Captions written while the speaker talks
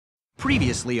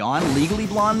Previously on Legally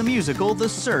Blonde the Musical, The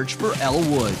Search for Elle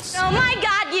Woods. Oh my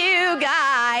God, you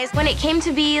guys! When it came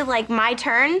to be, like, my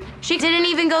turn, she didn't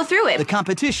even go through it. The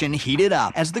competition heated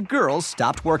up as the girls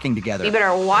stopped working together. You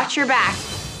better watch your back.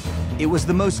 It was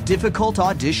the most difficult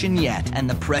audition yet, and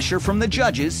the pressure from the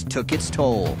judges took its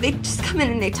toll. They just come in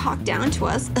and they talk down to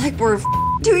us like we're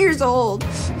 2 years old.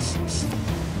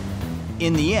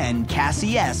 In the end,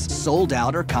 Cassie S. sold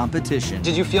out her competition.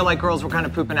 Did you feel like girls were kind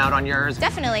of pooping out on yours?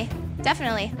 Definitely.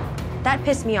 That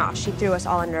pissed me off. She threw us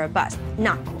all under a bus.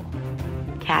 Not cool.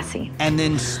 Cassie. And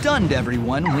then stunned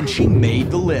everyone when she made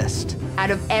the list.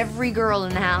 Out of every girl in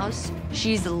the house,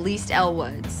 she's the least Elle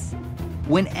Woods.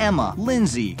 When Emma,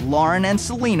 Lindsay, Lauren, and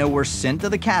Selena were sent to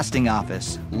the casting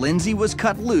office, Lindsay was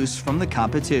cut loose from the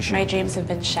competition. My dreams have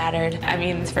been shattered. I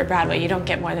mean, for Broadway, you don't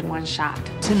get more than one shot.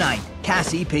 Tonight,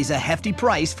 Cassie pays a hefty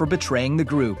price for betraying the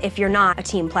group. If you're not a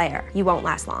team player, you won't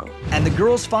last long. And the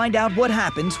girls find out what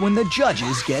happens when the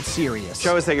judges get serious.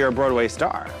 Show us that you're a Broadway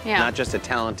star, Yeah. not just a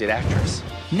talented actress.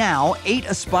 Now, 8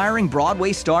 aspiring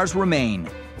Broadway stars remain.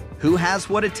 Who has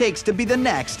what it takes to be the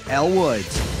next Elle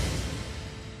Woods?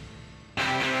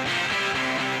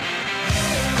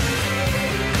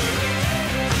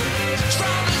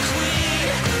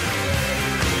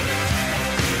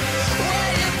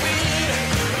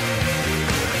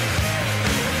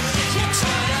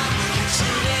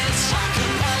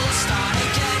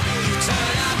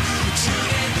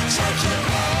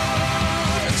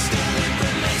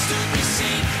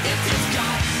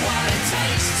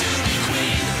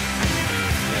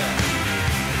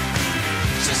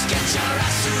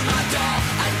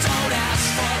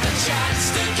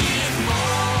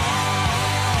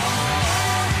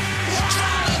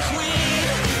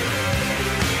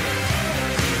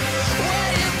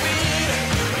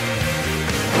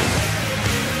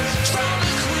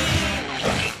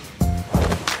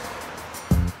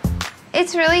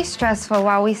 It's really stressful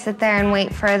while we sit there and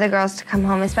wait for the girls to come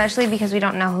home, especially because we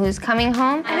don't know who's coming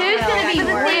home. Who's gonna be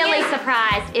really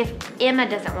surprised if Emma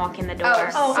doesn't walk in the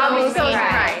door? I'll be so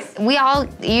surprised. We all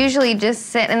usually just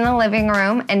sit in the living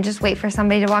room and just wait for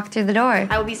somebody to walk through the door.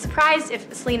 I will be surprised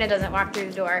if Selena doesn't walk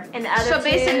through the door. And the other So two,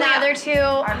 basically, the other two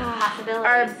are possibilities.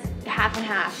 are half and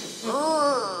half.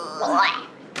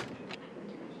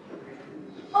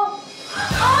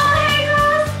 Hey,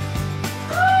 girls!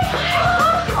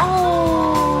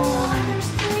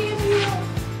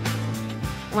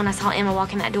 When I saw Emma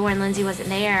walk in that door and Lindsay wasn't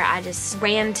there, I just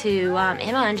ran to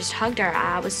Emma and just hugged her.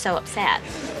 I was so upset.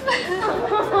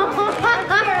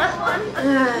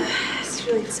 It's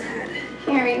really sad.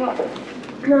 Here you go.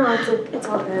 No, it's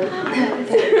all good.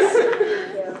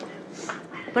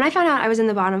 When I found out I was in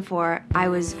the bottom 4, I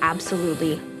was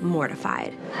absolutely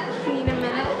mortified. Need a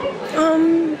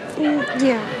minute?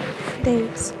 Yeah,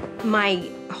 thanks. My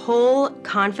whole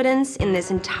confidence in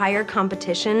this entire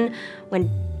competition went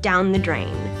down the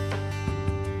drain.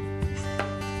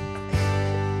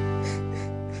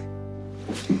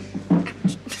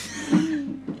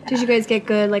 Did you guys get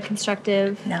good, like,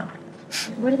 constructive? No.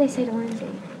 What did they say to Lindsay?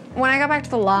 When I got back to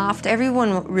the loft,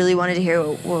 everyone really wanted to hear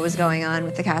what was going on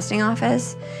with the casting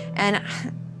office. And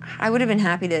I would have been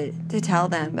happy to tell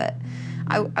them, but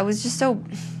I was just so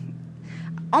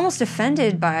almost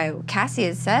offended by what Cassie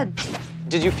had said.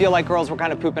 Did you feel like girls were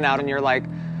kind of pooping out and you're like,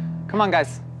 come on,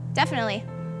 guys? Definitely.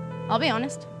 I'll be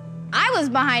honest. I was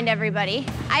behind everybody.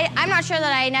 I'm not sure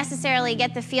that I necessarily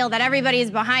get the feel that everybody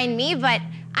is behind me, but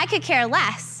I could care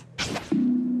less.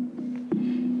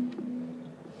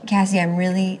 Cassie, I'm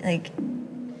really, like,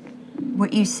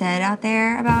 what you said out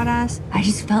there about us, I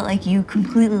just felt like you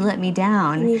completely let me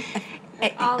down.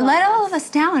 Let all of us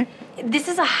down. This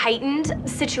is a heightened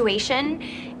situation,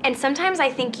 and sometimes I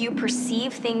think you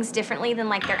perceive things differently than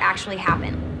like they're actually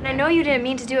happen. And I know you didn't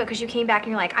mean to do it because you came back and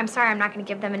you're like, I'm sorry, I'm not gonna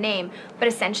give them a name. But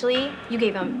essentially, you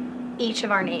gave them each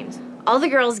of our names. All the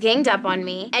girls ganged up on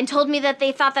me and told me that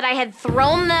they thought that I had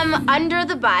thrown them under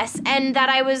the bus and that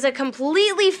I was a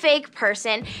completely fake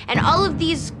person, and all of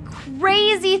these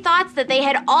crazy thoughts that they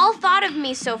had all thought of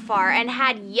me so far and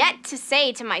had yet to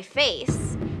say to my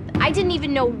face. I didn't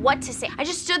even know what to say. I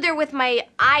just stood there with my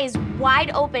eyes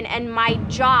wide open and my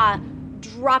jaw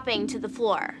dropping to the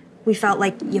floor. We felt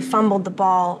like you fumbled the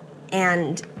ball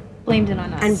and Blamed it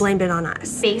on us. blamed it on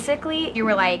us. Basically, you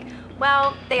were like,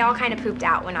 well, they all kind of pooped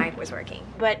out when I was working.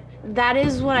 But that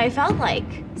is what I felt like.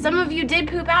 Some of you did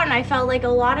poop out, and I felt like a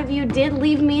lot of you did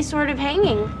leave me sort of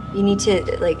hanging. You need to,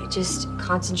 like, just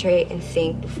concentrate and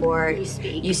think before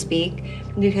you speak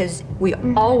because we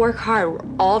all work hard.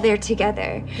 We're all there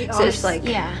together. So it's like...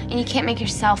 Yeah, and you can't make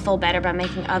yourself feel better by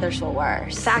making others feel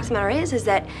worse. The fact of the matter is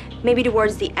that maybe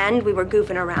towards the end we were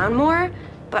goofing around more,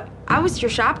 but I was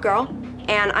your shop girl,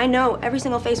 and I know every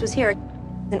single face was here.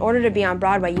 In order to be on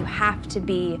Broadway, you have to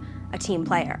be a team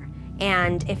player.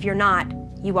 And if you're not,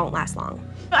 you won't last long.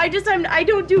 I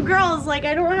don't do girls. Like,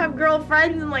 I don't have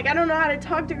girlfriends, and like, I don't know how to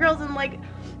talk to girls, and like,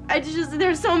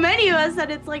 there's so many of us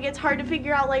that it's hard to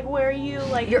figure out like where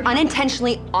You're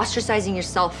unintentionally ostracizing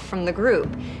yourself from the group.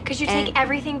 Because you take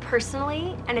everything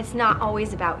personally, and it's not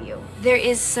always about you. There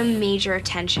is some major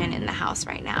tension in the house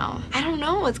right now. I don't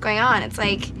know what's going on. It's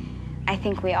like, I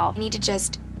think we all need to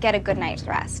just get a good night's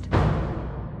rest.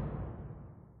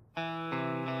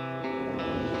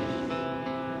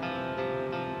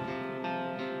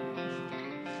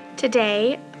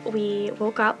 Today, we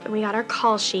woke up and we got our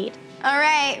call sheet. All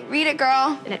right, read it,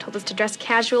 girl. And it told us to dress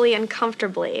casually and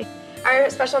comfortably.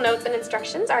 Our special notes and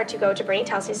instructions are to go to Brittany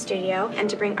Telsey's studio and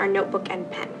to bring our notebook and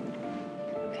pen.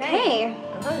 Okay.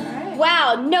 All right.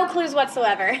 Wow, no clues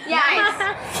whatsoever.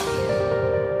 Yes.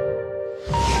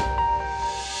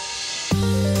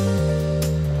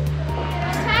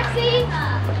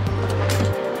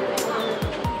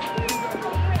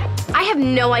 I have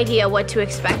no idea what to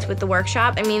expect with the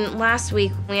workshop. I mean, last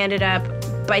week we ended up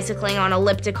bicycling on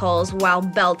ellipticals while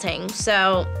belting,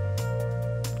 so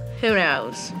who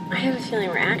knows? I have a feeling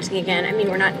we're acting again. I mean,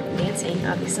 we're not dancing,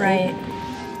 obviously. Right.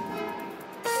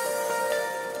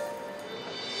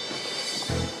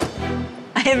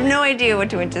 I have no idea what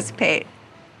to anticipate.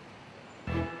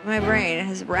 My brain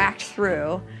has racked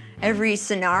through every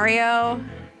scenario,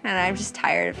 and I'm just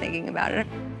tired of thinking about it.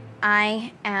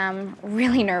 I am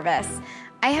really nervous.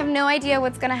 I have no idea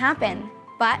what's gonna happen,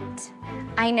 but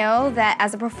I know that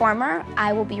as a performer,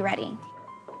 I will be ready.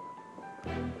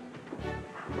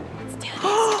 Let's do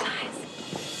this, guys.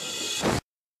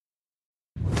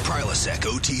 Prilosec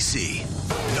OTC.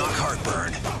 Knock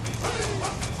heartburn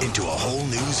into a whole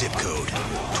new zip code.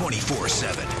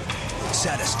 24/7.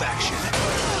 Satisfaction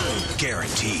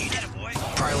guaranteed.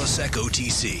 Prilosec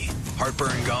OTC.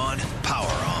 Heartburn gone, power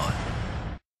on.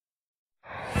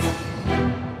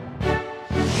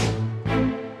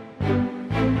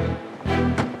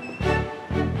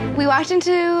 We walked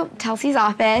into Telsey's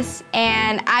office,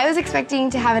 and I was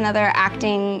expecting to have another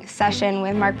acting session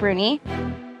with Mark Bruni. Let's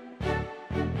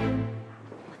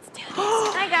do this.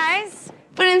 Hi, guys.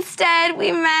 But instead,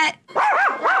 we met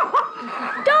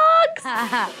dogs.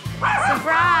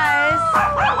 Surprise!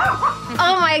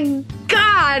 Oh my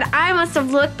God, I must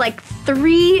have looked like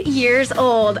 3 years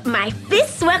old. My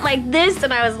fists went like this,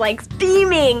 and I was like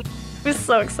steaming. I was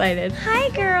so excited. Hi,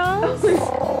 girls.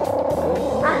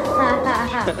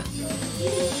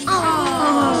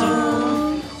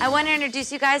 I want to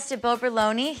introduce you guys to Bo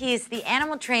Berloni. He's the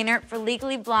animal trainer for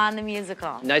Legally Blonde, the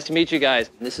musical. Nice to meet you guys.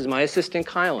 This is my assistant,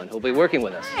 Kylan, who'll be working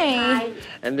with us. Hi.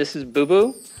 And this is Boo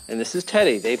Boo, and this is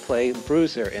Teddy. They play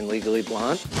Bruiser in Legally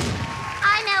Blonde.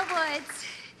 I'm Elle Woods,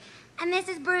 and this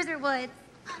is Bruiser Woods.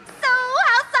 So,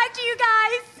 how psyched are you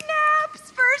guys?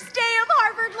 Snaps! First day of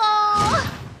Harvard Law!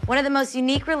 One of the most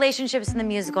unique relationships in the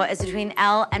musical is between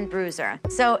Elle and Bruiser.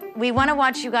 So we want to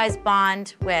watch you guys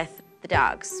bond with the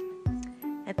dogs.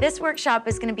 Now, this workshop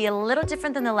is going to be a little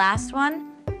different than the last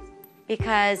one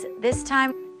because this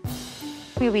time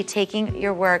we'll be taking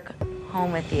your work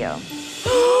home with you.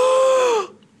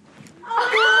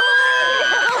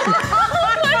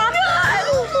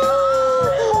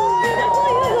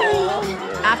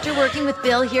 After working with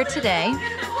Bill here today,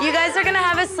 you guys are gonna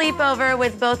have a sleepover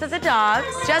with both of the dogs,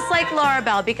 just like Laura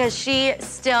Bell, because she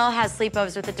still has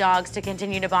sleepovers with the dogs to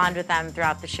continue to bond with them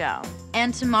throughout the show.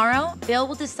 And tomorrow, Bill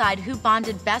will decide who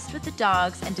bonded best with the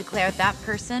dogs and declare that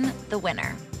person the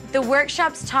winner. The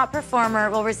workshop's top performer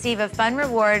will receive a fun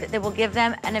reward that will give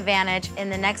them an advantage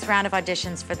in the next round of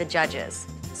auditions for the judges.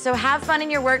 So have fun in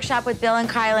your workshop with Bill and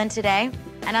Kylan today,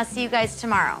 and I'll see you guys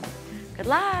tomorrow. Good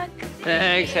luck.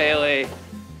 Thanks, Haley.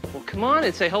 Well, come on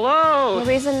and say hello. The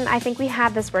reason I think we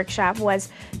had this workshop was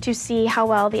to see how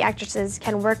well the actresses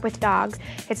can work with dogs.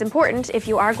 It's important, if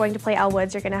you are going to play Elle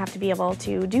Woods, you're going to have to be able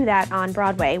to do that on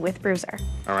Broadway with Bruiser.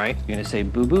 All right, you're going to say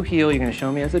Boo Boo Heel. You're going to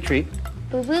show me as a treat.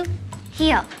 Boo Boo,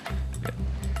 heel.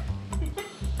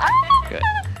 Good.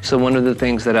 So one of the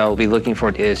things that I'll be looking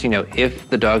for is, if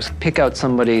the dogs pick out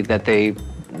somebody that they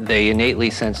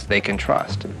innately sense they can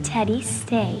trust. Teddy,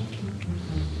 stay.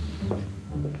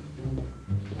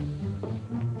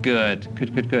 Good,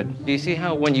 good, good, good. Do you see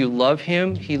how when you love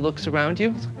him, he looks around you?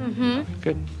 Mm-hmm.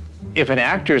 Good. If an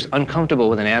actor's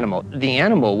uncomfortable with an animal, the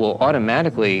animal will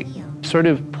automatically sort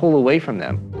of pull away from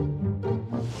them.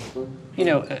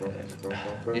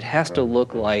 It has to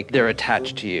look like they're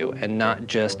attached to you and not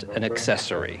just an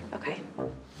accessory. Okay.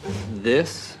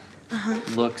 This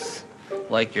looks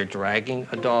like you're dragging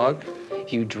a dog.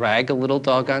 you drag a little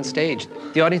dog on stage,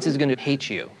 the audience is going to hate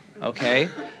you, okay?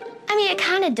 I mean, it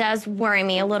kind of does worry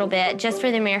me a little bit, just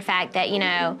for the mere fact that, you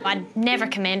know, I never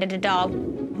commanded a dog.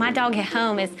 My dog at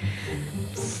home is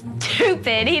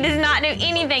stupid. He does not do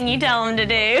anything you tell him to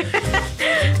do.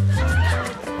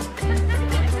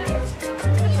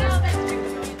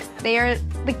 They are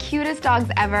the cutest dogs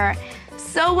ever.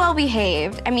 So well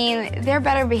behaved. I mean, they're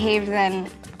better behaved than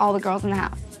all the girls in the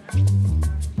house.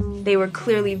 They were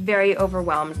clearly very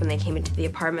overwhelmed when they came into the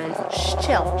apartment. Shh,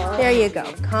 chill. There you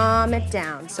go. Calm it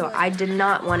down. So I did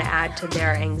not want to add to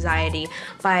their anxiety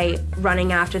by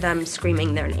running after them,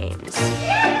 screaming their names.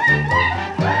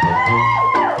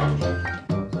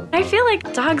 I feel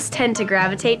like dogs tend to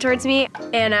gravitate towards me,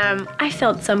 and I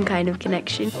felt some kind of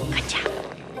connection. Good job.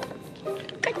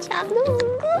 Good job.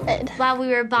 Good. While we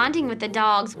were bonding with the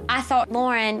dogs, I thought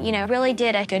Lauren, you know, really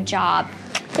did a good job.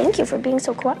 Thank you for being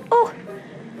so quiet. Oh.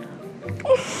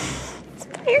 It's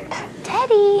weird.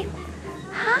 Teddy.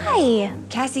 Hi.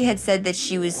 Cassie had said that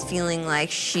she was feeling like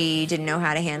she didn't know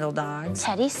how to handle dogs.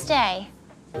 Teddy, stay.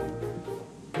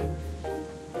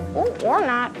 Oh, or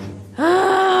not.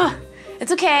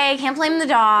 It's okay, can't blame the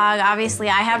dog. Obviously,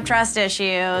 I have trust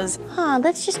issues. Huh,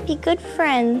 let's just be good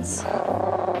friends.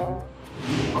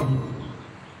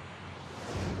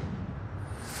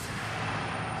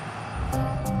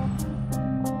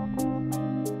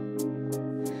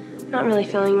 Not really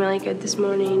feeling really good this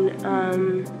morning.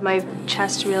 My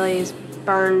chest really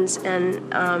burns, and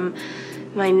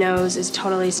my nose is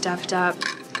totally stuffed up.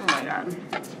 Oh my God.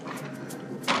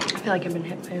 I feel like I've been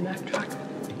hit by a Mack truck.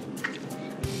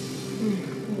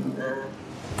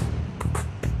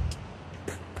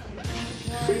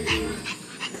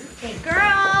 Hey,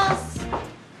 girls!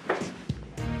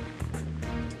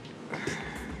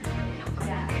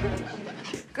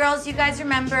 Girls, you guys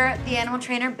remember the animal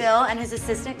trainer Bill and his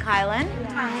assistant Kylan?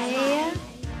 Hi.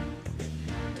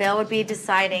 Bill would be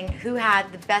deciding who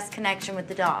had the best connection with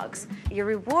the dogs. Your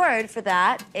reward for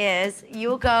that is you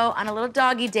will go on a little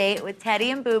doggy date with Teddy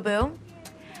and Boo Boo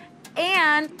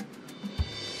and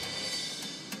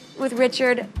with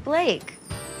Richard Blake.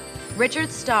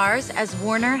 Richard stars as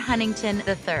Warner Huntington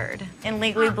III in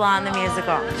Legally Blonde the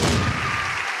musical.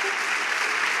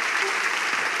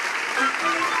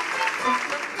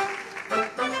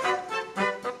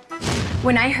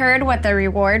 When I heard what the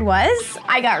reward was,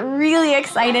 I got really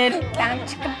excited.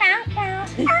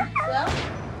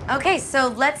 Okay, so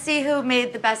let's see who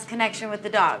made the best connection with the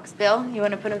dogs. Bill, you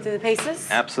want to put them through the paces?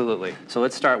 Absolutely. So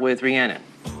let's start with Rhiannon.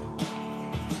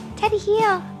 Teddy,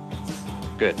 heel.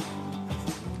 Good.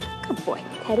 Good boy.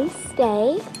 Teddy,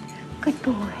 stay. Good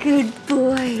boy. Good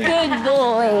boy. Good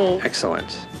boy.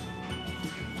 Excellent.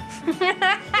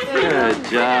 Good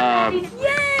job.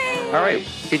 Yay! All right,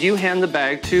 could you hand the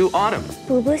bag to Autumn?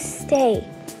 Boo Boo, stay.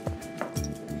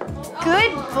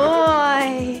 Good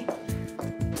boy.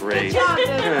 Great.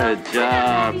 Good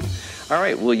job. All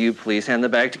right, will you please hand the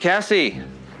bag to Cassie?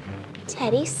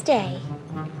 Teddy, stay.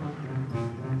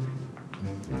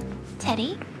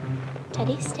 Teddy?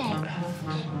 Teddy, stay.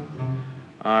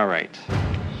 All right.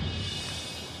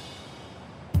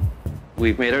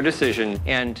 We've made our decision,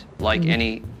 and like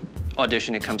any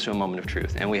audition, it comes to a moment of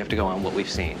truth, and we have to go on what we've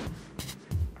seen.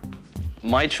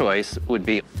 My choice would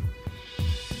be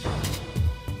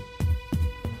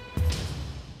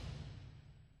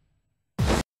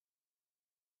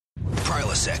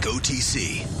Prilosec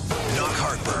OTC. Knock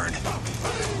heartburn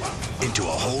into a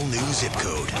whole new zip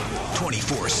code.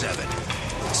 24/7.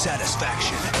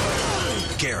 Satisfaction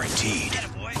guaranteed.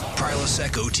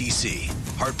 Prilosec OTC.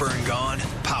 Heartburn gone,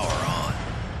 power on.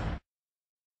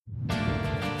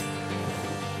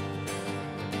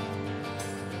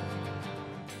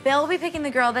 Bill will be picking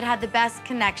the girl that had the best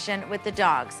connection with the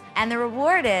dogs. And the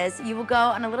reward is you will go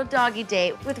on a little doggy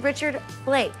date with Richard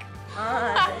Blake.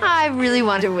 I really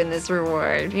want to win this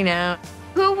reward, you know?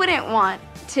 Who wouldn't want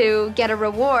to get a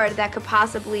reward that could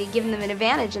possibly give them an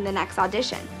advantage in the next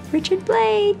audition? Richard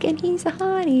Blake, and he's a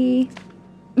hottie.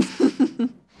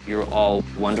 you're all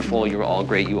wonderful, you're all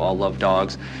great, you all love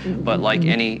dogs, but like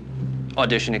any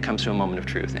audition, it comes to a moment of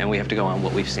truth, and we have to go on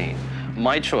what we've seen.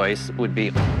 My choice would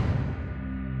be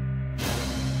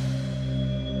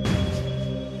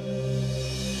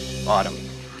Autumn.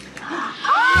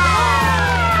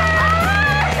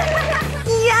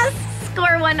 Yes!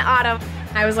 Score one, Autumn.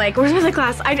 I was like, where's my lip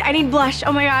gloss? I need blush.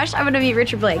 Oh my gosh, I'm gonna be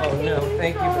Richard Blake. Oh no,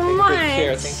 thank you. So much.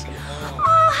 Thank you.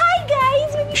 Oh, hi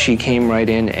guys. She came right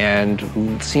in and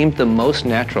seemed the most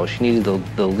natural. She needed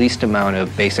the least amount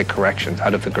of basic corrections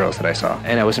out of the girls that I saw,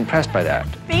 and I was impressed by that.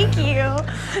 Thank you.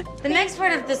 The next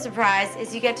part of the surprise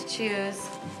is you get to choose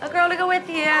a girl to go with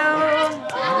you.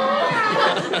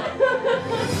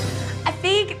 I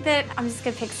think that I'm just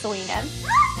gonna pick Selena.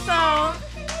 So.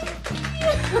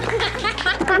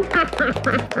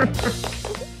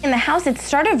 In the house, it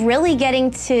started really getting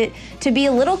to be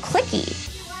a little cliquey.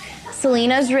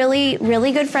 Selena's really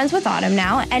good friends with Autumn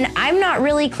now, and I'm not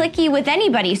really cliquey with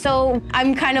anybody, so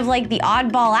I'm kind of like the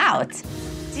oddball out.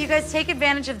 So you guys take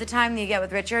advantage of the time that you get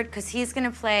with Richard, because he's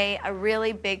gonna play a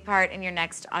really big part in your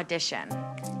next audition.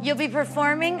 You'll be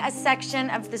performing a section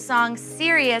of the song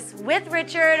Serious with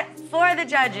Richard for the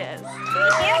judges.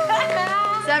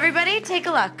 So everybody, take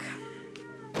a look.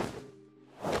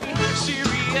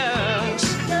 Serious,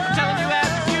 telling you as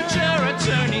a future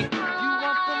attorney. You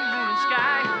want the moon and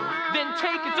sky, then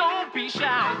take it, don't be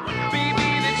shy.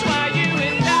 Baby, that's why you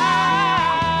and I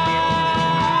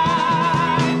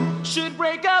should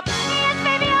break up. Yes,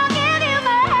 baby, I'll give you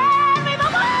my hand, baby,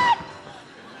 what?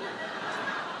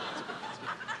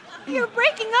 You're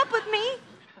breaking up with me,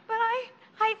 but I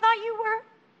thought you were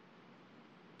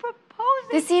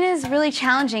proposing. This scene is really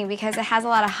challenging because it has a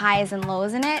lot of highs and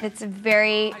lows in it. It's a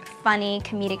very funny,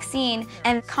 comedic scene,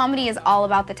 and comedy is all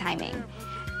about the timing.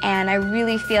 And I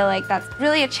really feel like that's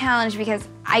really a challenge because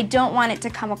I don't want it to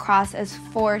come across as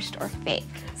forced or fake.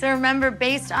 So remember,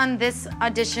 based on this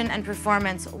audition and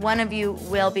performance, one of you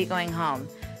will be going home.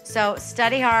 So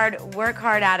study hard, work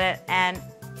hard at it, and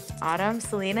Autumn,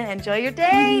 Selena, enjoy your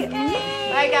day.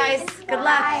 Yay. Bye, guys. Good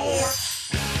luck.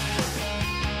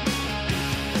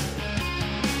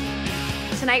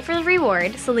 Tonight for the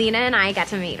reward, Selena and I got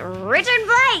to meet Richard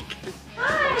Blake.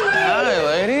 Hi,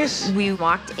 ladies. We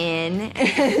walked in,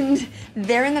 and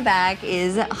there in the back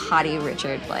is hottie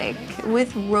Richard Blake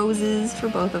with roses for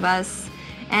both of us,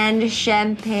 and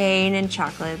champagne and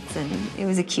chocolates, and it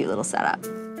was a cute little setup.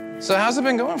 So how's it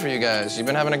been going for you guys? You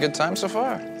been having a good time so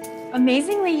far?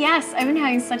 Amazingly, yes. I've been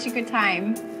having such a good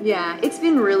time. Yeah, it's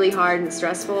been really hard and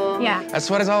stressful. Yeah. That's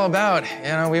what it's all about. You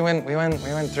know, we went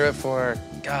through it for,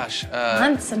 gosh,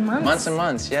 months and months. Months and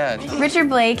months, yeah. Richard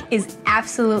Blake is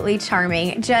absolutely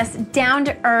charming, just down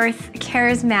to earth,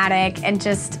 charismatic, and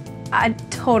just a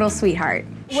total sweetheart.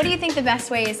 What do you think the best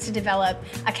way is to develop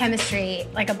a chemistry,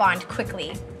 like a bond,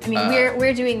 quickly? I mean,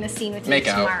 we're doing the scene with you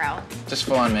tomorrow. Just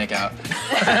full on make out.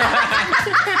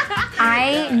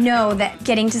 I know that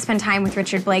getting to spend time with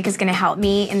Richard Blake is gonna help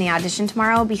me in the audition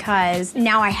tomorrow because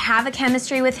now I have a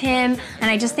chemistry with him,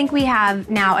 and I just think we have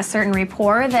now a certain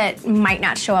rapport that might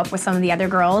not show up with some of the other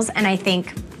girls, and I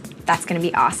think that's gonna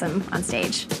be awesome on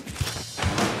stage.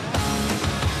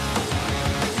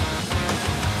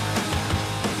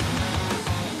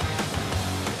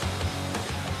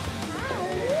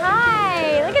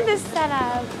 Hi, look at this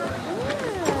setup.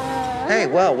 Hey,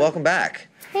 well, welcome back.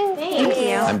 Thank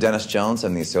you. I'm Dennis Jones.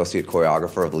 I'm the associate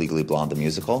choreographer of Legally Blonde, the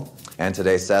musical. And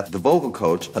today, Seth, the vocal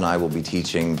coach, and I will be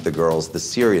teaching the girls the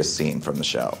serious scene from the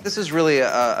show. This is really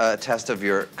a test of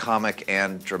your comic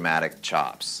and dramatic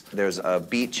chops. There's a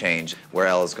beat change where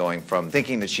Elle is going from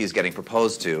thinking that she's getting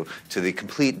proposed to the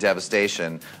complete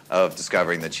devastation of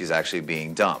discovering that she's actually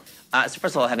being dumped. So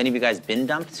first of all, have any of you guys been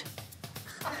dumped?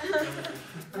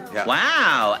 Yeah.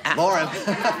 Wow. Lauren,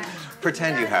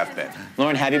 pretend you have been.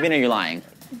 Lauren, have you been or you're lying?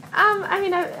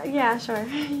 Yeah, sure.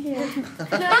 Yeah.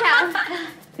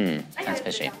 That's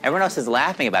fishy. Everyone else is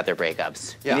laughing about their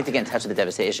breakups. Yeah. You need to get in touch with the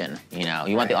devastation. You know,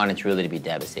 you want the audience really to be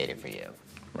devastated for you.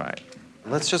 Right.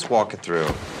 Let's just walk it through.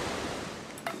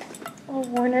 Oh,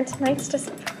 Warner, tonight's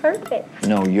just perfect.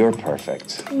 No, you're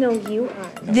perfect. No, you are.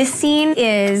 This scene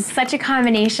is such a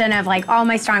combination of like all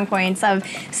my strong points of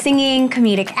singing,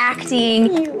 comedic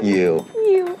acting. You.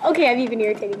 Okay, I'm even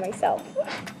irritating myself.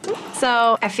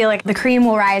 So I feel like the cream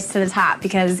will rise to the top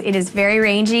because it is very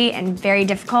rangy and very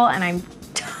difficult, and I'm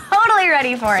totally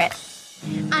ready for it.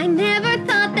 I never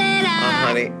thought that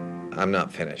Honey, I'm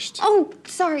not finished. Oh,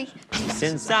 sorry.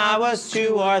 Since I was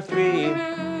 2 or 3,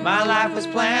 my life was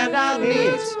planned on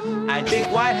needs. I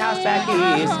think White House back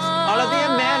east, all of the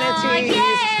amenities.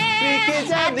 3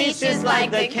 kids at least, just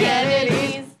like the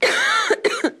Kennedys.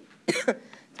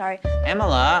 Sorry.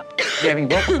 Emma, you're having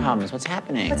vocal problems. What's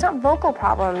happening? It's not vocal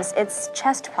problems, it's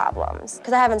chest problems.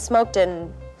 Because I haven't smoked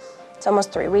in, it's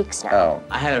almost 3 weeks now. Oh.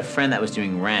 I had a friend that was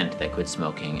doing Rent that quit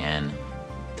smoking, and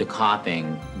the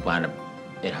coughing wound up,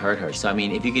 it hurt her. So, I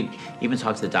mean, if you could even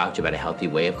talk to the doctor about a healthy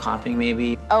way of coughing,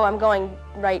 maybe. Oh, I'm going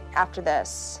right after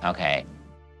this. Okay.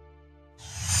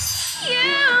 You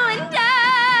and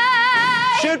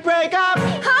I should break up.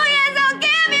 Oh yes, I'll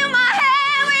give you my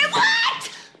hand. Wait, what?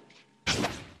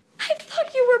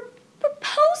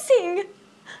 doing?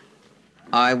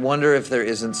 I wonder if there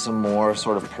isn't some more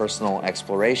sort of personal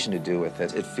exploration to do with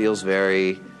it. It feels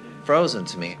very frozen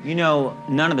to me. You know,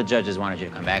 none of the judges wanted you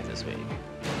to come back this week.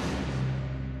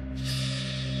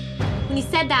 When you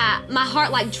said that, my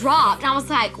heart like dropped, and I was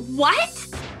like, what?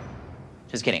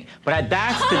 Just kidding. But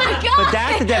that's the, Oh my God. but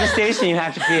that's the devastation you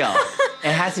have to feel.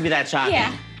 It has to be that shocking.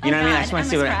 Yeah. You know what I mean? I God, just want to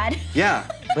see I what. almost cried. Yeah.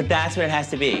 But that's what it has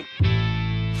to be.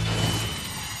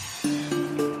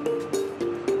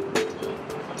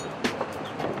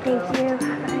 Thank you.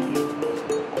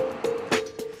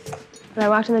 When I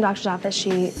walked in the doctor's office,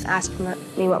 she asked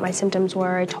me what my symptoms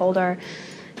were. I told her.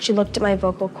 She looked at my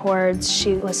vocal cords.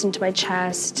 She listened to my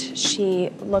chest. She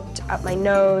looked up my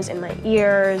nose and my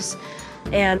ears.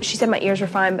 And she said my ears were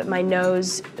fine, but my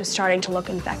nose was starting to look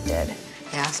infected.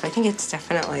 Yeah, so I think it's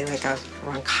definitely like a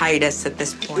bronchitis at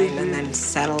this point, and then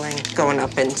settling, going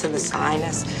up into the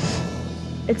sinus.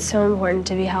 It's so important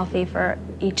to be healthy for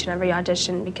each and every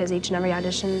audition, because each and every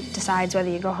audition decides whether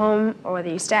you go home or whether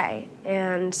you stay.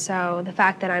 And so the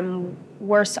fact that I'm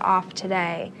worse off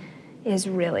today is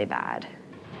really bad.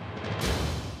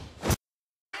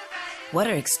 What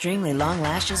are extremely long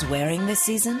lashes wearing this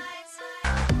season?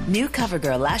 New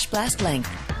CoverGirl Lash Blast Length.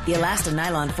 The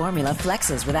Elastonylon formula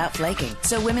flexes without flaking,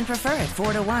 so women prefer it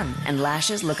 4-to-1, and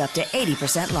lashes look up to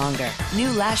 80% longer.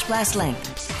 New Lash Blast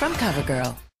Length from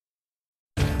CoverGirl.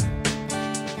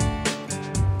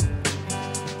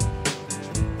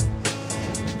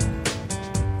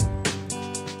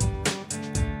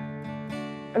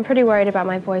 I'm pretty worried about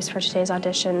my voice for today's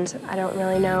auditions. I don't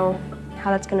really know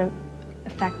how that's going to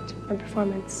affect my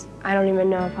performance. I don't even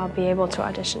know if I'll be able to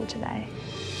audition today.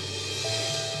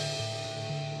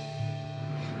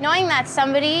 Knowing that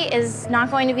somebody is not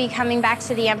going to be coming back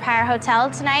to the Empire Hotel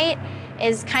tonight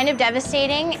is kind of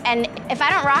devastating. And if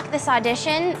I don't rock this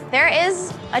audition, there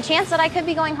is a chance that I could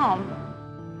be going home.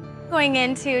 Going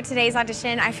into today's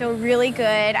audition, I feel really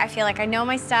good. I feel like I know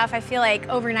my stuff. I feel like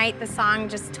overnight the song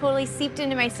just totally seeped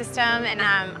into my system, and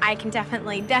I can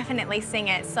definitely sing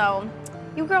it. So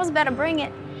you girls better bring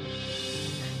it.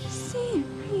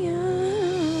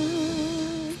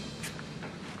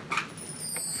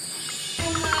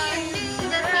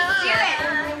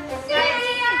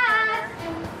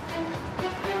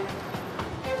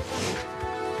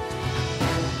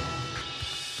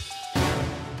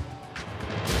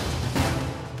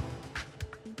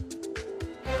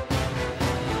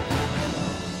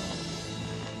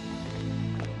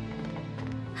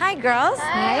 Hi, girls.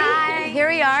 Hi. Here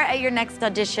we are at your next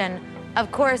audition.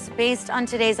 Of course, based on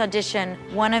today's audition,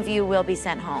 one of you will be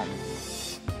sent home.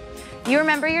 You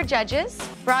remember your judges,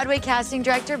 Broadway casting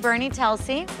director Bernie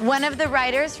Telsey, one of the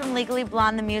writers from Legally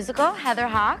Blonde the musical, Heather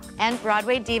Hawk, and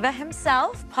Broadway diva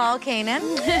himself, Paul Kanan.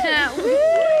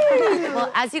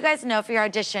 Well, as you guys know, for your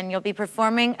audition, you'll be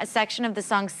performing a section of the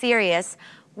song Serious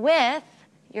with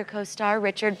your co-star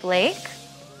Richard Blake.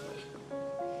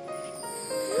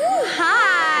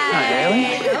 Hi,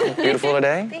 Elle. Beautiful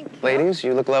today. Ladies,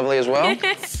 you look lovely as well.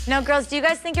 Now, girls, do you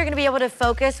guys think you're going to be able to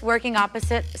focus working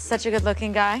opposite such a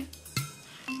good-looking guy?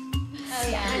 Oh,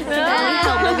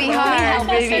 yeah. It'll be hard,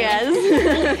 maybe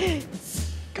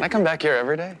yes. Can I come back here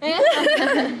every day?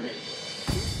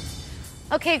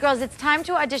 Okay, girls, it's time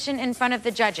to audition in front of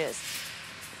the judges.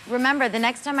 Remember, the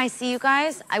next time I see you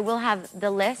guys, I will have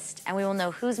the list, and we will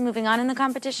know who's moving on in the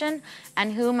competition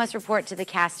and who must report to the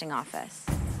casting office.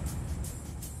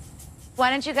 Why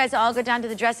don't you guys all go down to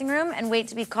the dressing room and wait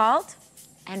to be called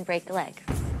and break a leg.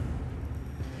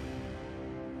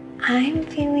 I'm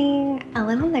feeling a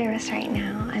little nervous right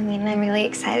now. I mean, I'm really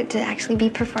excited to actually be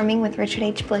performing with Richard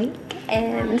H. Blake.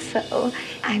 And so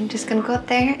I'm just gonna go up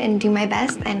there and do my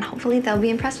best, and hopefully they'll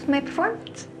be impressed with my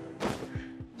performance.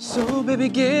 So baby,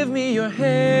 give me your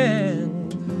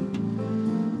hand.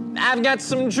 I've got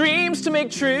some dreams to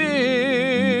make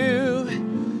true.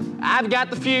 I've got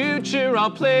the future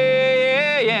all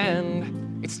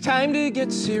planned. It's time to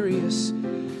get serious.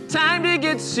 Time to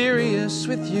get serious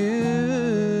with you.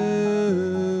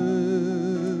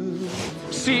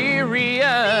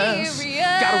 Serious.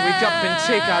 Gotta wake up and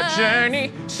take our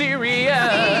journey.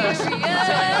 Serious.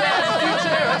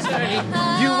 Future attorney.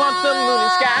 You want the moon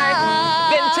and sky?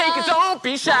 Then take it, don't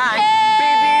be shy.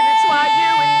 Baby, that's why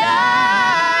you and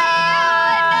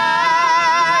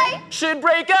I should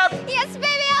break up. Yes,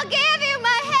 baby, I'll give you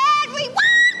my hand.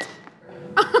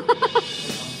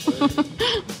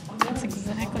 That's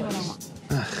exactly what I want.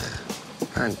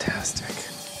 Fantastic.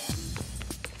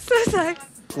 So sorry.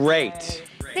 Great.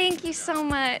 Thank you so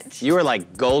much. You were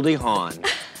like Goldie Hawn.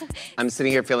 I'm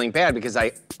sitting here feeling bad because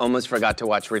I almost forgot to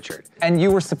watch Richard. And you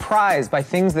were surprised by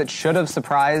things that should have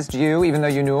surprised you, even though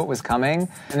you knew it was coming.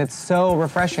 And it's so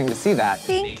refreshing to see that.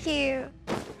 Thank you.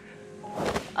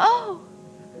 Oh,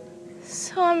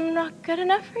 so I'm not good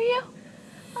enough for you?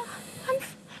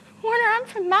 Warner, I'm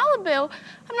from Malibu.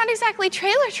 I'm not exactly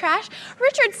trailer trash.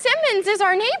 Richard Simmons is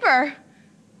our neighbor.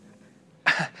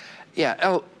 Yeah,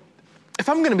 Elle, if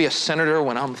I'm gonna be a senator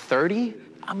when I'm 30,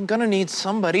 I'm gonna need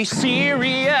somebody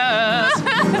serious.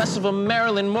 Less of a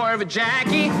Marilyn, more of a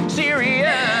Jackie. Serious.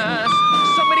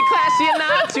 Somebody classy and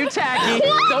not too tacky.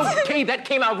 Okay, that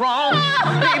came out wrong.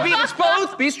 Baby, let's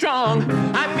both be strong.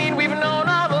 I mean, we've known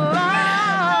all along.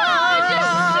 Just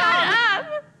shut up.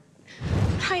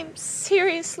 I'm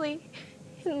seriously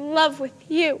in love with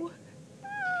you.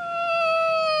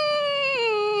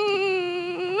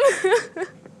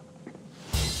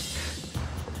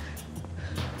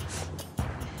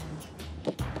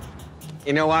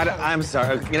 You know what? I'm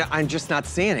sorry. You know, I'm just not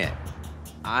seeing it.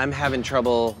 I'm having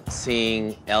trouble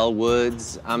seeing Elle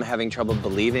Woods. I'm having trouble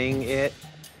believing it.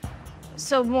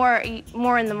 So more in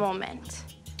the moment.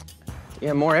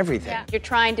 Yeah, more everything. Yeah. You're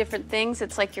trying different things.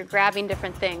 It's like you're grabbing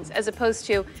different things, as opposed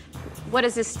to, what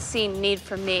does this scene need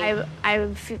from me?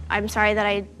 I'm sorry that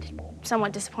I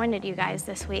somewhat disappointed you guys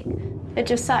this week. It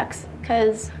just sucks,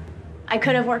 because I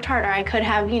could have worked harder. I could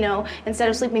have, you know, instead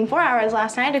of sleeping 4 hours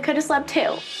last night, I could have slept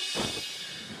 2.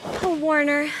 Oh,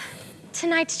 Warner,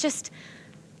 tonight's just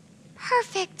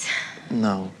perfect.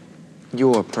 No,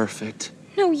 you're perfect.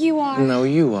 No, you are. No,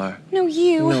 you are. No,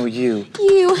 you. No, you.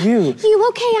 You. You. You,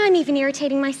 okay, I'm even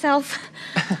irritating myself.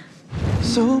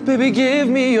 So, baby, give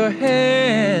me your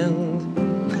hand.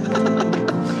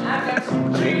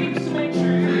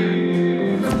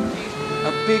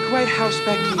 A big white house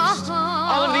back east.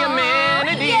 All of the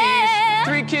amenities. Yeah.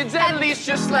 3 kids at least,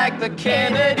 just like the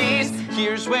Kennedys.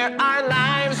 Here's where our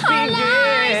lives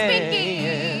begin.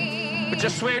 But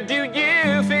just where do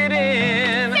you fit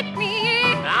in? Fit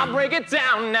me in. I'll break it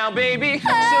down now, baby. So,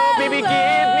 baby,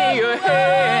 give me your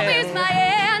hand. Here's my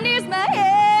hand, here's my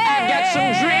hand. I got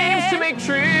some dreams to make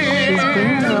true. She's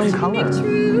bringing her own color.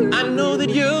 I know that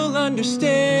you'll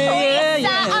understand. Oh, yes,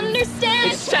 I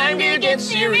understand. It's time to get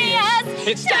serious.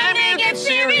 It's time to get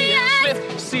serious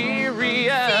with serious.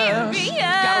 Gotta wake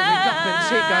up and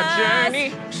take our journey.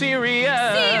 Serious.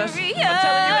 I'm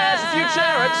telling you as a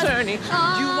future attorney.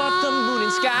 You want the moon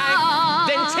and sky?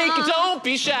 Then take it, don't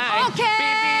be shy. Okay.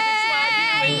 Baby, that's why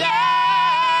you and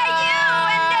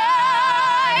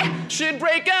I should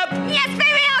break up. Yes,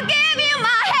 baby, I'll give you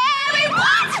my hand. Wait,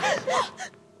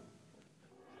 what?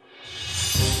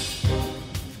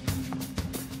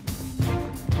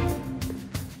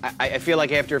 I feel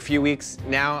like after a few weeks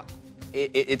now,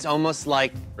 it's almost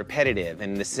like repetitive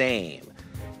and the same.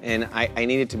 And I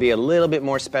need it to be a little bit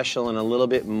more special and a little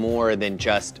bit more than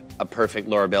just a perfect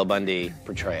Laura Bell Bundy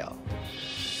portrayal.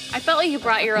 I felt like you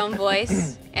brought your own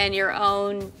voice and your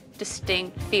own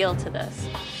distinct feel to this.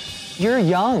 You're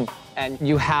young and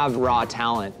you have raw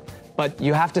talent, but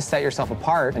you have to set yourself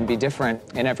apart and be different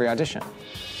in every audition.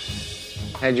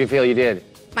 How did you feel you did?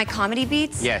 My comedy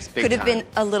beats Yes, big could have time. been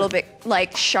a little bit,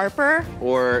 like, sharper.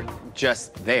 Or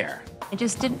just there? I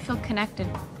just didn't feel connected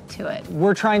to it.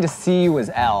 We're trying to see you as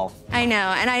Elle. I know,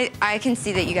 and I can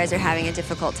see that you guys are having a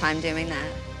difficult time doing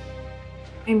that.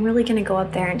 I'm really gonna go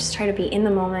up there and just try to be in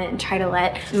the moment and try to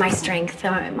let my strength,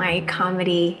 my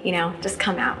comedy, you know, just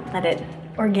come out. Let it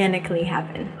organically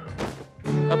happen.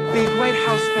 A big white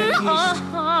house back east.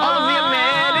 All of the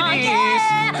amenities.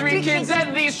 3 kids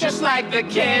at least, just like the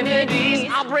Kennedys.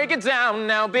 I'll break it down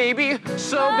now, baby.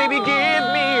 So, baby, give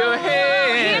me your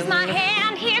hand. Here's my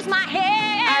hand, here's my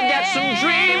hand. I got some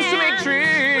dreams to make true.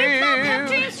 We both have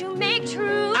dreams to make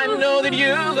true. I know that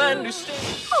you'll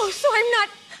understand. Oh, so I'm not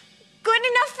good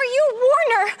enough for you,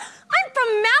 Warner. I'm from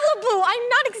Malibu. I'm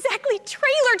not exactly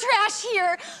trailer trash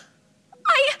here.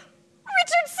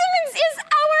 Richard Simmons is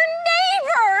our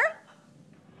neighbor.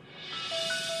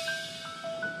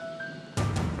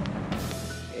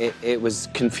 It was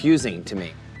confusing to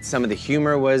me. Some of the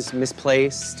humor was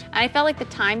misplaced. I felt like the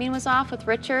timing was off with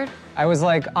Richard. I was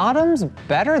like, Autumn's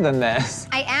better than this.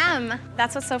 I am.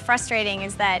 That's what's so frustrating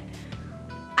is that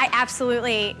I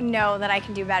absolutely know that I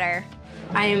can do better.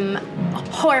 I'm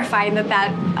horrified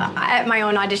that at my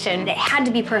own audition, it had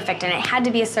to be perfect and it had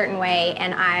to be a certain way,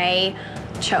 and I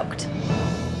choked.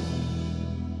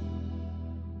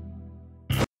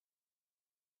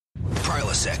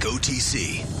 Prilosec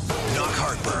OTC. Knock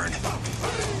heartburn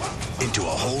into a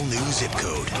whole new zip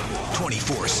code.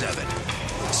 24/7.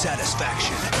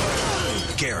 Satisfaction.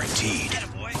 Guaranteed.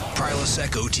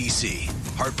 Prilosec OTC.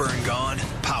 Heartburn gone,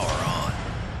 power on.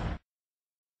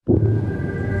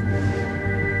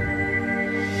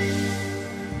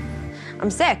 I'm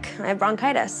sick. I have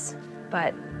bronchitis.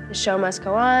 But the show must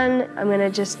go on. I'm gonna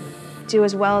just do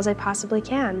as well as I possibly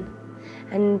can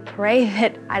and pray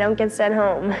that I don't get sent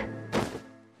home.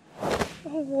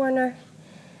 Oh, Warner,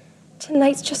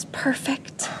 tonight's just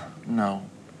perfect. No,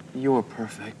 you're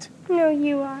perfect. No,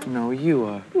 you are. No, you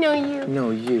are. No, you.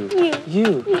 No, you.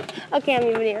 You. Okay, I'm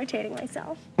even irritating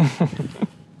myself.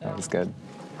 That was good.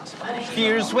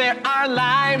 Here's where our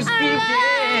lives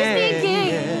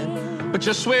begin. But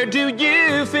just where do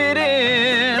you fit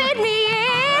in? Fit me in.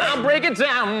 I'll break it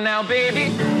down now,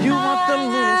 baby. You want the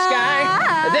moon and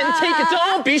sky, then take it,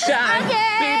 don't be shy.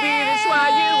 Okay. Baby, that's why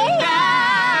you and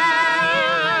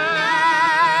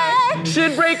I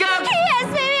should break up. Yes,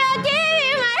 baby, I'll give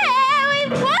you my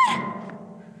hand. Wait, what?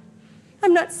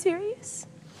 I'm not serious.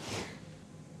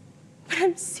 But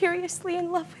I'm seriously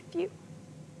in love with you.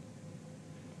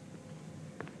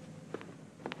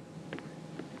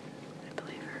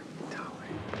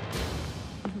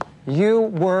 You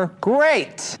were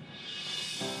great.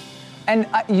 And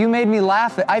you made me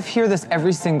laugh. I hear this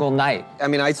every single night. I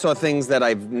mean, I saw things that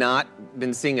I've not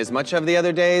been seeing as much of the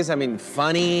other days. I mean,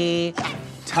 funny,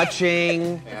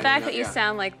 touching. The fact that you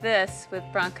sound like this with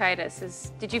bronchitis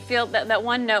is, did you feel that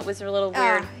one note was a little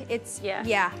weird?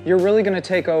 Yeah. You're really gonna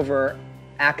take over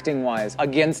acting-wise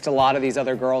against a lot of these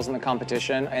other girls in the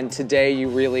competition, and today you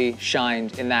really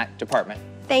shined in that department.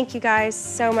 Thank you guys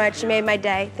so much. You made my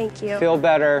day. Thank you. Feel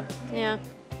better. Yeah.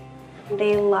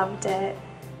 They loved it.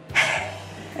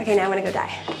 Okay, now I'm gonna go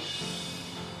die.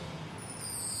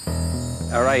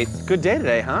 All right, good day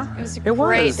today, huh? It was a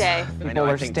great day. People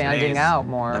are standing out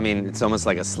more. I mean, it's almost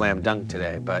like a slam dunk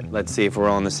today, but let's see if we're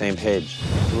all on the same page.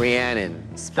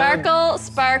 Rhiannon. Sparkle,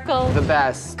 sparkle. The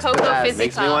best. Cocoa the best. Fizzy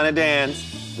Makes me Pop. want to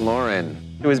dance. Lauren.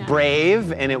 It was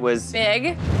brave and it was...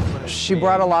 Big. She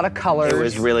brought a lot of colors. It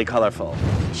was really colorful.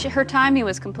 Her timing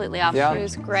was completely off. Yeah. It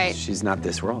was great. She's not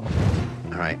this role.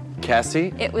 All right,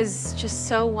 Cassie? It was just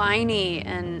so whiny,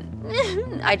 and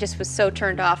I just was so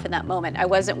turned off in that moment. I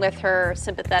wasn't with her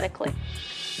sympathetically.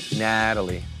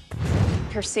 Natalie.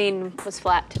 Her scene was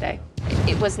flat today.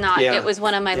 It was not. Yeah. It was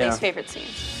one of my Yeah. least favorite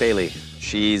scenes. Bailey.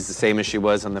 She's the same as she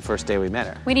was on the first day we met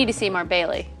her. We need to see more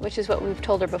Bailey, which is what we've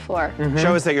told her before.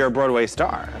 Show us that you're a Broadway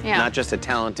star, Yeah. not just a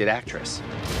talented actress.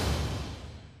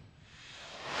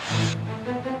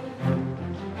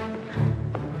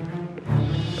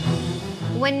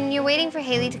 When you're waiting for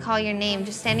Haley to call your name,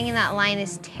 just standing in that line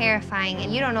is terrifying,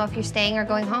 and you don't know if you're staying or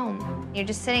going home. You're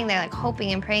just sitting there like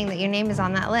hoping and praying that your name is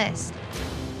on that list.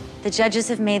 The judges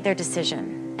have made their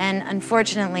decision, and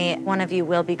unfortunately, one of you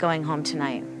will be going home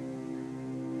tonight.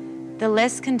 The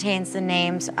list contains the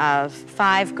names of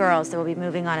 5 girls that will be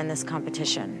moving on in this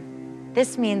competition.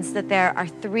 This means that there are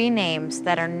 3 names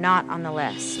that are not on the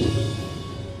list.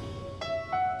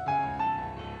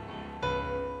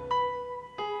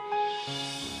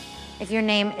 If your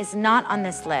name is not on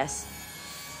this list,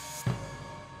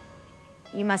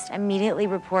 you must immediately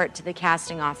report to the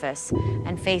casting office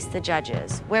and face the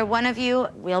judges, where one of you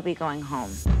will be going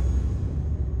home.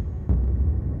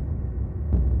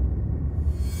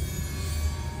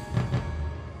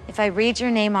 If I read your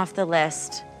name off the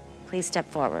list, please step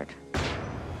forward.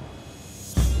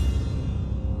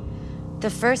 The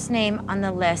first name on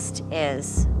the list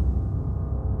is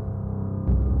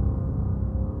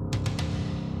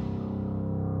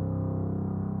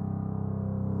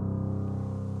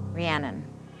Rhiannon.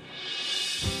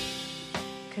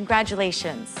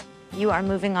 Congratulations. You are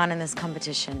moving on in this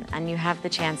competition, and you have the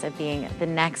chance of being the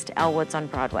next Elle Woods on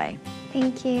Broadway.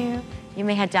 Thank you. You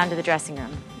may head down to the dressing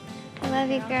room. I love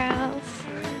you, girls.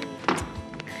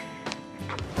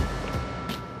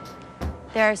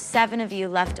 There are 7 of you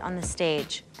left on the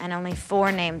stage, and only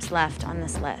 4 names left on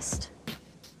this list.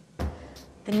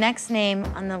 The next name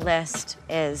on the list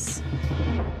is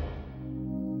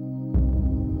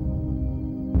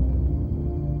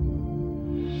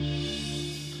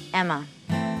Emma.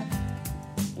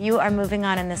 You are moving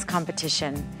on in this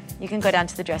competition. You can go down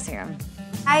to the dressing room.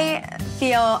 I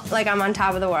feel like I'm on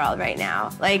top of the world right now.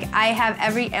 Like, I have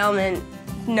every ailment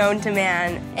known to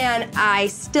man, and I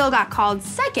still got called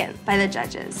second by the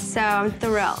judges, so I'm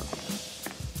thrilled.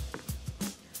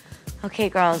 Okay,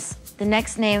 girls, the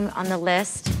next name on the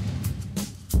list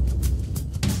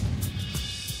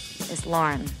is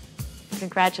Lauren.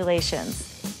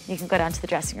 Congratulations. You can go down to the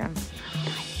dressing room.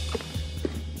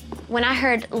 When I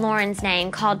heard Lauren's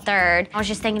name called third, I was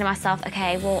just thinking to myself,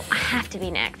 okay, well, I have to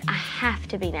be next. I have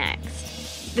to be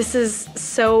next. This is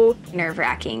so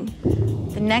nerve-wracking.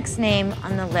 The next name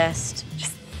on the list,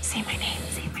 just say my name,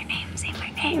 say my name, say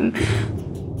my name,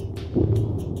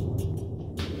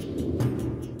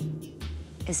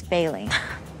 is Bailey.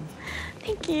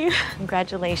 Thank you.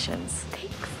 Congratulations.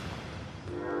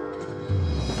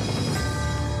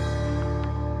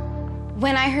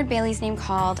 When I heard Bailey's name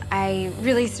called, I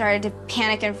really started to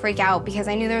panic and freak out because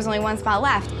I knew there was only one spot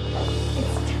left.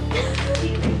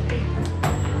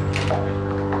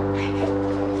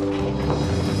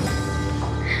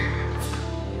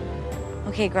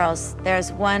 Okay, girls,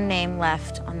 there's one name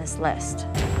left on this list.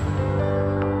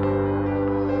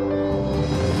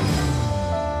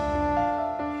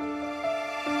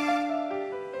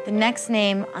 The next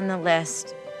name on the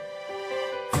list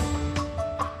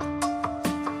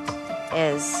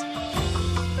is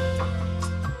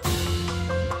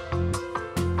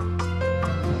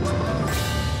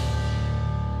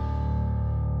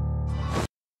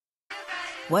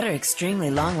What are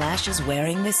extremely long lashes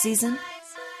wearing this season?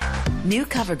 New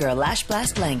CoverGirl Lash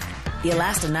Blast Length. The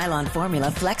elastonylon formula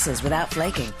flexes without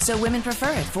flaking, so women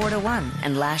prefer it 4-to-1,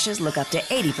 and lashes look up to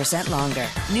 80% longer.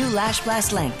 New Lash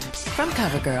Blast Length from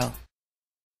CoverGirl.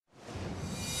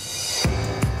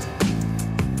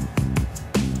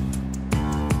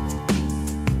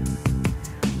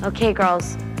 Okay,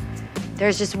 girls,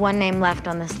 there's just one name left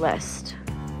on this list.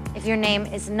 If your name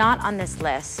is not on this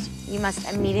list, you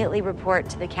must immediately report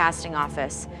to the casting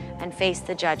office and face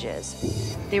the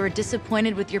judges. They were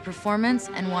disappointed with your performance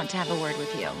and want to have a word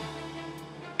with you.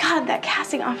 God, that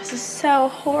casting office is so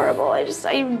horrible. I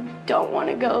don't want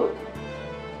to go.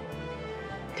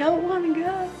 Don't want to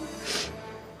go.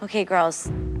 Okay, girls,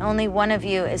 only one of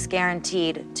you is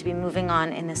guaranteed to be moving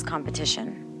on in this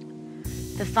competition.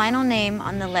 The final name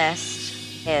on the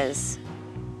list is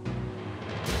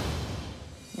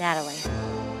Natalie.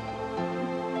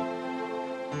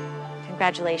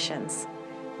 Congratulations.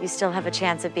 You still have a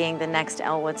chance of being the next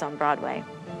Elle Woods on Broadway.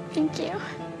 Thank you.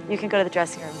 You can go to the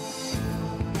dressing room.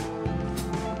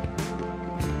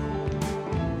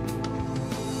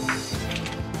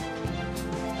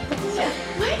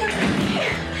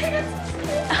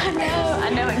 I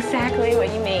know exactly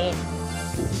what you mean.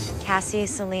 Cassie,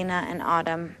 Selena, and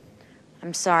Autumn,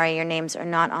 I'm sorry, your names are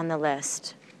not on the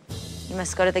list. You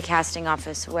must go to the casting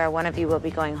office where one of you will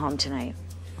be going home tonight.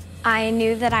 I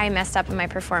knew that I messed up in my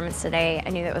performance today. I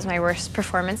knew that was my worst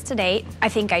performance to date. I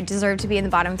think I deserve to be in the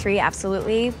bottom 3,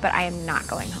 absolutely, but I am not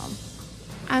going home.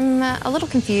 I'm a little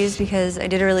confused because I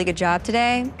did a really good job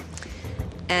today,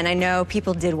 and I know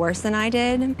people did worse than I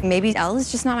did. Maybe Elle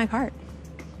is just not my part.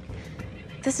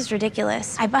 This is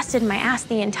ridiculous. I busted my ass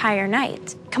the entire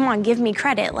night. Come on, give me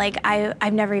credit. Like,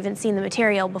 I've never even seen the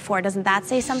material before. Doesn't that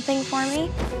say something for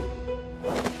me?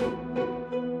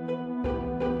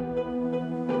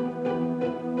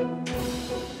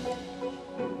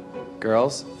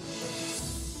 Girls,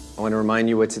 I want to remind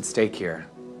you what's at stake here.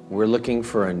 We're looking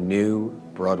for a new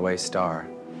Broadway star.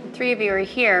 The 3 of you are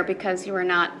here because you were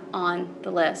not on the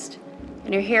list.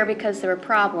 And you're here because there were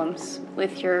problems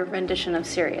with your rendition of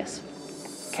Sirius.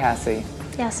 Cassie,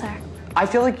 Yes, sir. I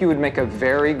feel like you would make a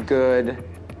very good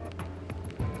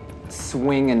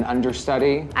swing and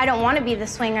understudy. I don't want to be the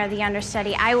swing or the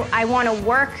understudy. I want to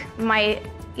work my,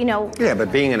 Yeah,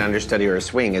 but being an understudy or a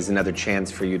swing is another chance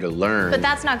for you to learn. But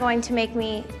that's not going to make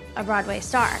me a Broadway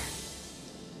star.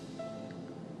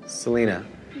 Selena,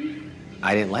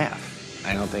 I didn't laugh.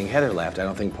 I don't think Heather laughed. I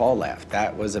don't think Paul laughed.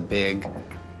 That was a big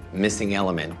missing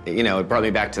element. You know, it brought me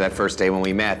back to that first day when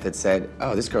we met that said,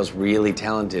 oh, this girl's really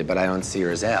talented, but I don't see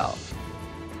her as Elle.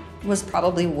 Was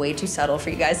probably way too subtle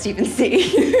for you guys to even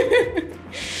see.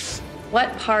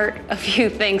 What part of you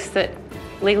thinks that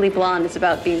Legally Blonde is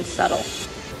about being subtle?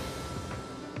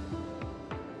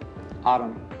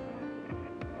 Autumn,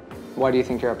 why do you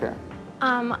think you're up here?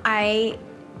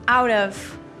 Out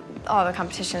of all the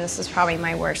competition, this is probably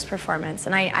my worst performance,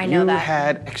 and I know that. You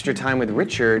had extra time with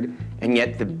Richard, and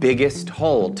yet the biggest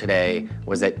hole today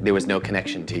was that there was no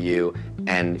connection to you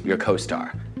and your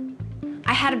co-star.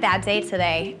 I had a bad day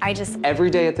today. Every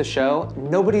day at the show,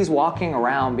 nobody's walking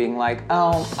around being like,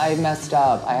 oh, I messed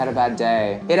up, I had a bad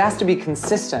day. It has to be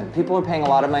consistent. People are paying a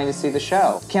lot of money to see the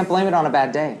show. Can't blame it on a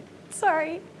bad day.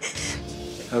 Sorry.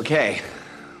 Okay,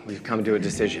 we've come to a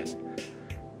decision.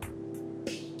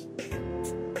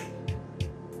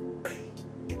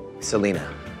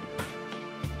 Selena,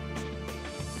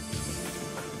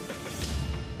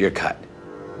 you're cut.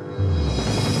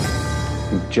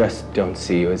 We just don't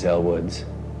see you as Elle Woods.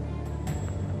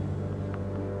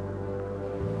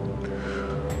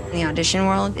 The audition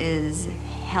world is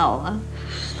hell.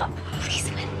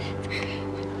 Please win.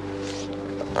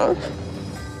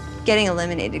 Getting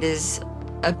eliminated is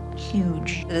a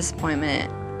huge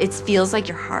disappointment. It feels like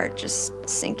your heart just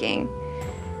sinking.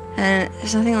 And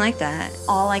there's nothing like that.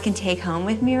 All I can take home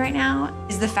with me right now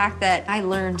is the fact that I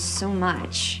learned so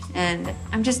much, and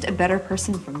I'm just a better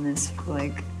person from this.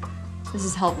 Like, this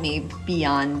has helped me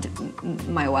beyond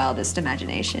my wildest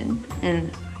imagination.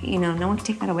 And, you know, no one can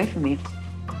take that away from me.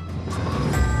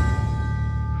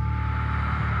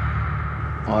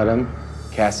 Autumn,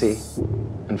 Cassie,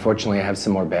 unfortunately I have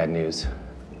some more bad news.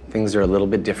 Things are a little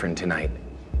bit different tonight.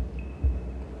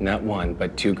 Not one,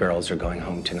 but 2 girls are going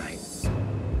home tonight.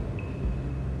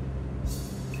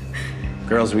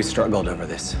 Girls, we struggled over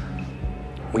this.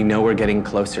 We know we're getting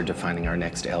closer to finding our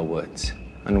next Elle Woods.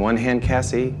 On one hand,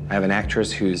 Cassie, I have an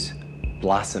actress who's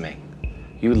blossoming.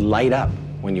 You light up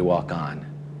when you walk on.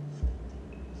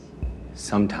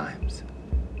 Sometimes.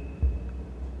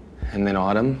 And then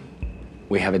Autumn,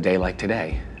 we have a day like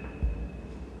today.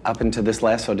 Up until this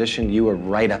last audition, you were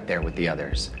right up there with the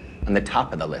others, on the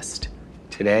top of the list.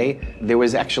 Today, there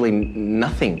was actually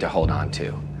nothing to hold on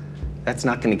to. That's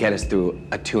not going to get us through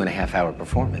a 2.5-hour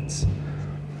performance.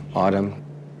 Autumn,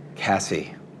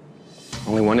 Cassie,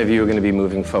 only one of you are going to be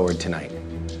moving forward tonight.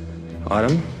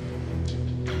 Autumn?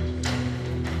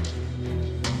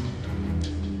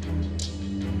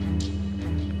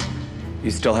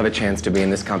 You still have a chance to be in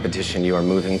this competition. You are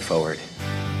moving forward.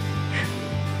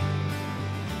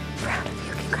 Proud of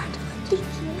you, congratulations.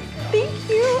 Thank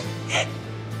you.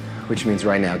 Which means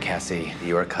right now, Cassie,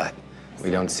 you are cut.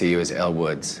 We don't see you as Elle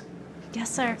Woods. Yes,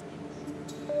 sir.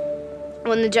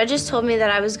 When the judges told me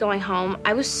that I was going home,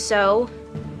 I was so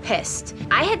pissed.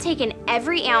 I had taken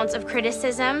every ounce of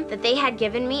criticism that they had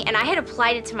given me and I had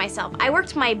applied it to myself. I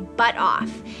worked my butt off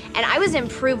and I was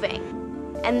improving,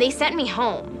 and they sent me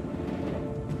home.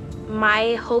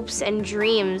 My hopes and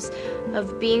dreams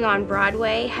of being on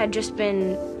Broadway had just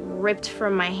been ripped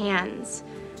from my hands.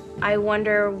 I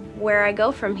wonder where I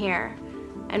go from here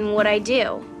and what I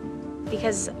do,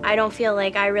 because I don't feel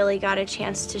like I really got a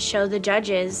chance to show the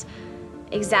judges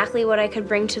exactly what I could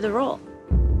bring to the role.